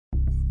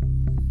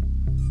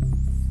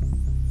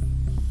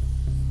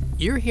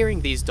You're hearing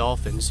these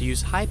dolphins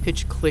use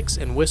high-pitched clicks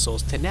and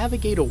whistles to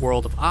navigate a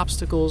world of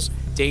obstacles,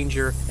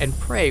 danger, and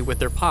prey with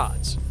their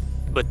pods.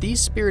 But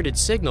these spirited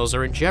signals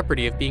are in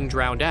jeopardy of being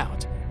drowned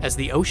out, as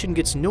the ocean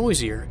gets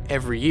noisier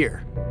every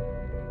year.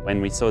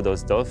 When we saw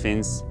those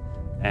dolphins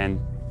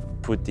and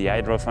put the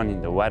hydrophone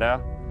in the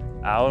water,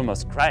 I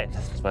almost cried.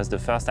 It was the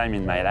first time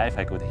in my life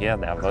I could hear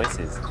their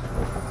voices.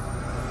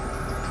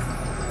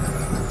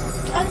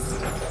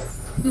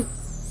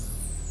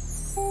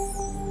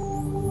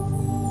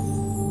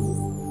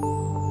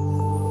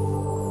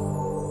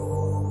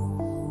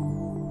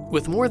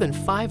 With more than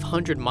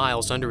 500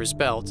 miles under his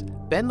belt,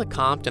 Ben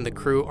Lecomte and the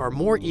crew are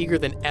more eager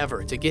than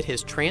ever to get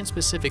his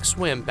trans-Pacific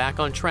swim back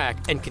on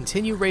track and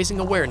continue raising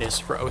awareness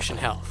for ocean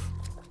health.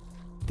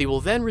 They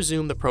will then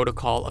resume the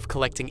protocol of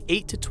collecting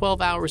 8 to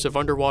 12 hours of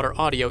underwater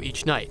audio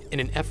each night in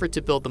an effort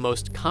to build the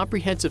most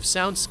comprehensive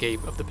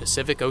soundscape of the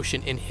Pacific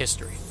Ocean in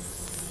history.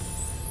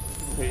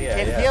 You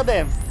can hear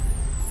them.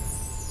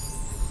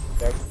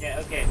 Yeah,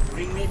 okay.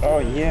 Bring me Oh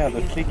yeah,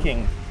 the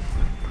clicking.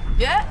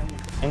 Yeah?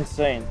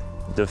 Insane.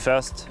 The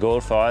first goal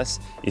for us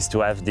is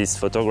to have this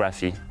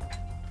photography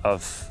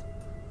of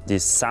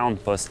this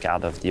sound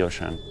postcard of the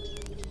ocean.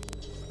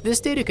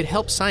 This data could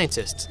help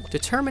scientists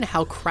determine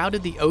how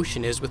crowded the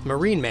ocean is with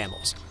marine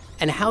mammals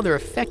and how they're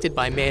affected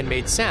by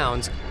man-made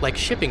sounds like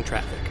shipping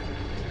traffic.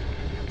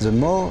 The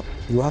more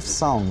you have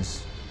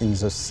sounds in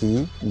the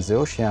sea, in the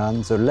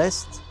ocean, the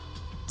less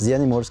the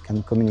animals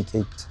can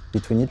communicate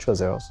between each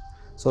other.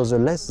 So the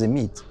less they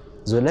meet.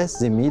 The less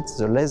they meet,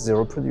 the less they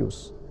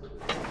reproduce.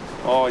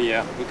 Oh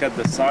yeah, look at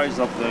the size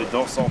of the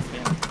dorsal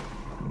fin.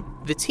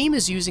 The team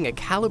is using a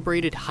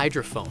calibrated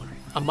hydrophone,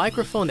 a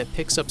microphone that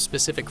picks up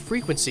specific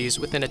frequencies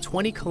within a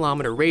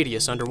 20-kilometer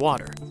radius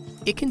underwater.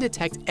 It can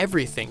detect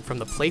everything from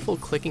the playful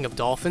clicking of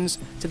dolphins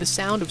to the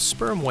sound of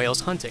sperm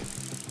whales hunting.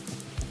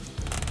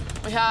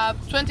 We have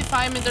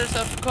 25 meters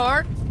of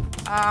cord,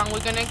 and we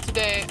connect to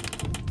the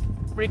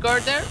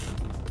recorder.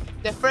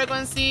 The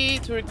frequency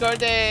to record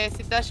the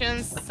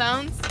cetacean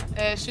sounds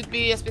should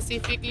be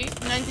specifically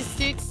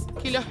 96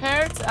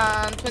 kilohertz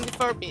and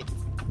 24 bits.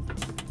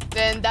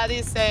 Then that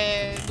is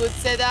a good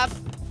setup.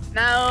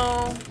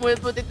 Now we'll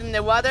put it in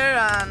the water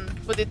and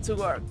put it to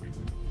work.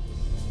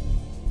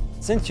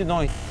 Since you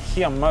don't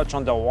hear much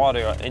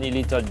underwater, any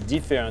little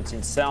difference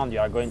in sound, you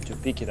are going to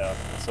pick it up.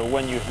 So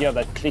when you hear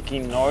that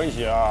clicking noise,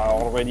 you are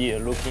already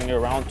looking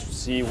around to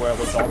see where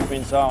the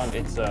dolphins are, and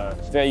it's a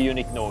very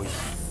unique noise.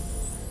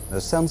 The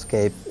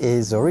soundscape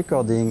is a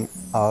recording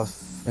of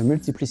a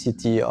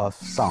multiplicity of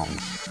sounds.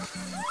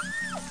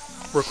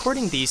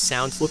 Recording these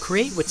sounds will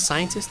create what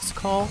scientists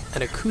call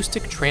an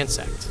acoustic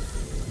transect.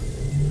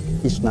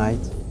 Each night,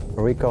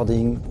 a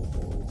recording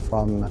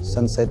from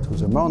sunset to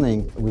the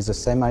morning with the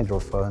same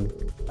hydrophone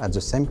at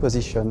the same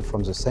position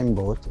from the same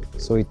boat,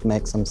 so it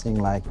makes something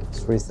like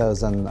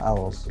 3,000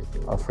 hours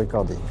of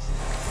recordings.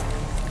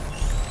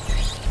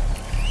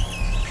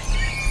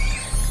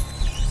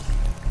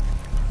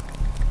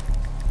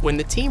 When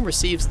the team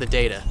receives the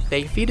data,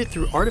 they feed it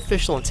through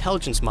artificial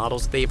intelligence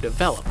models they've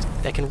developed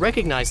that can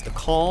recognize the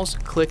calls,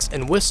 clicks,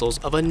 and whistles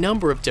of a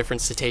number of different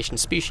cetacean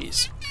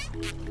species.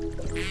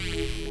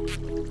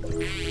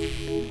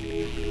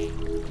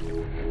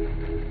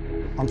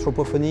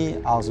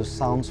 Anthropophony are the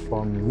sounds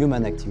from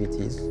human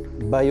activities.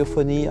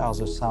 Biophony are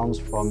the sounds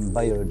from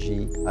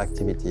biology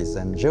activities.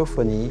 And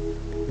geophony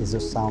is the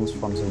sounds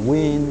from the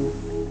wind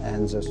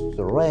and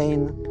the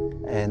rain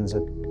and the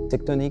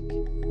tectonic.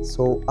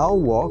 So our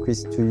work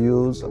is to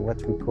use what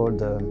we call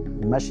the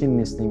machine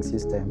listening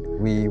system.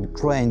 We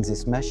train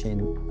this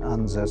machine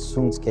on the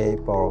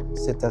soundscape or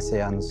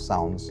cetacean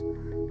sounds.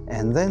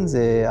 And then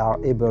they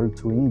are able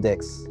to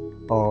index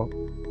or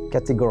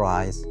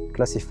categorize,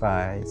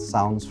 classify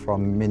sounds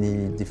from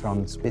many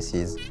different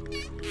species.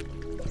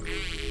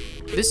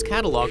 This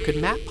catalog could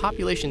map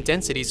population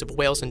densities of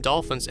whales and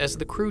dolphins as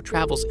the crew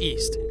travels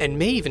east, and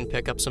may even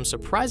pick up some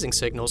surprising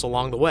signals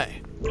along the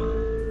way.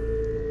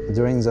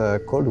 During the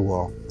Cold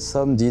War,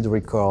 some did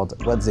record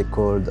what they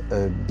called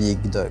a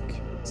big duck.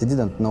 They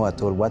didn't know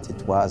at all what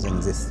it was,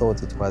 and they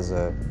thought it was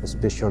a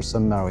special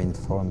submarine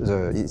from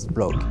the East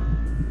Bloc.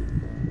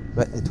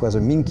 But it was a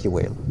minke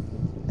whale.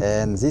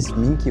 And this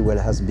minke whale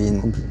has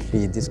been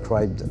completely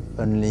described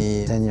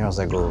only 10 years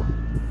ago.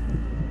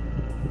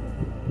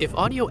 If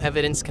audio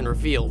evidence can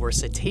reveal where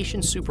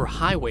cetacean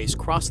superhighways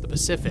cross the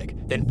Pacific,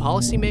 then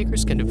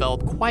policymakers can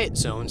develop quiet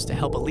zones to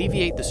help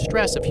alleviate the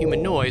stress of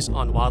human noise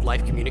on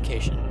wildlife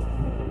communication.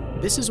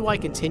 This is why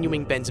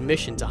continuing Ben's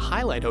mission to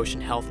highlight ocean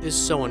health is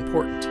so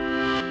important.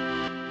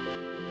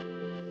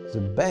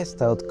 The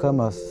best outcome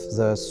of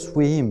the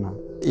swim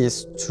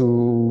is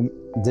to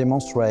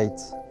demonstrate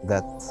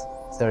that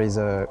there is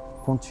a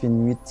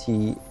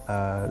continuity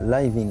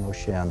living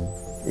ocean.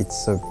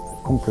 It's a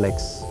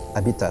complex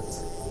habitat.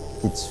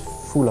 It's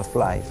full of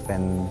life,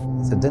 and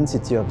the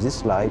density of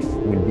this life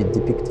will be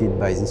depicted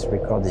by these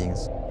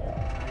recordings.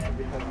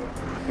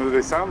 What do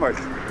they sound like?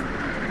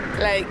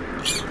 Like...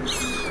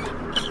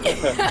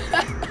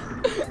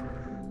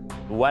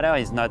 Water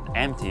is not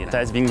empty. It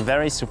has been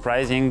very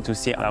surprising to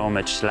see how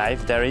much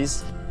life there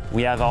is.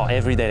 we have our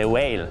everyday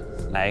whale.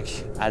 Like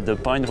at the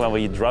point where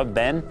we drop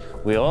Ben,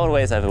 we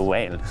always have a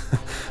whale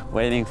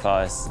waiting for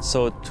us.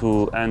 So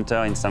to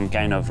enter in some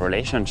kind of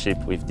relationship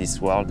with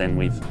this world and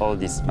with all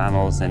these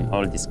mammals and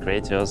all these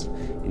creatures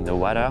in the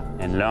water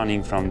and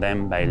learning from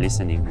them by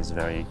listening is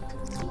very,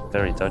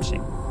 very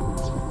touching.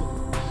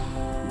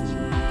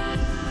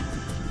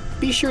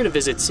 Be sure to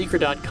visit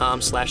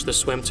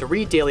seeker.com/theswim to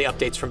read daily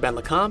updates from Ben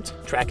Lecomte,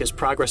 track his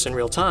progress in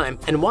real time,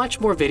 and watch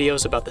more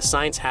videos about the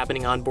science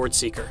happening on board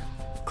Seeker.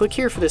 Click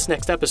here for this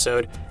next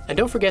episode, and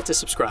don't forget to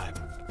subscribe.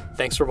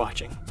 Thanks for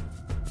watching.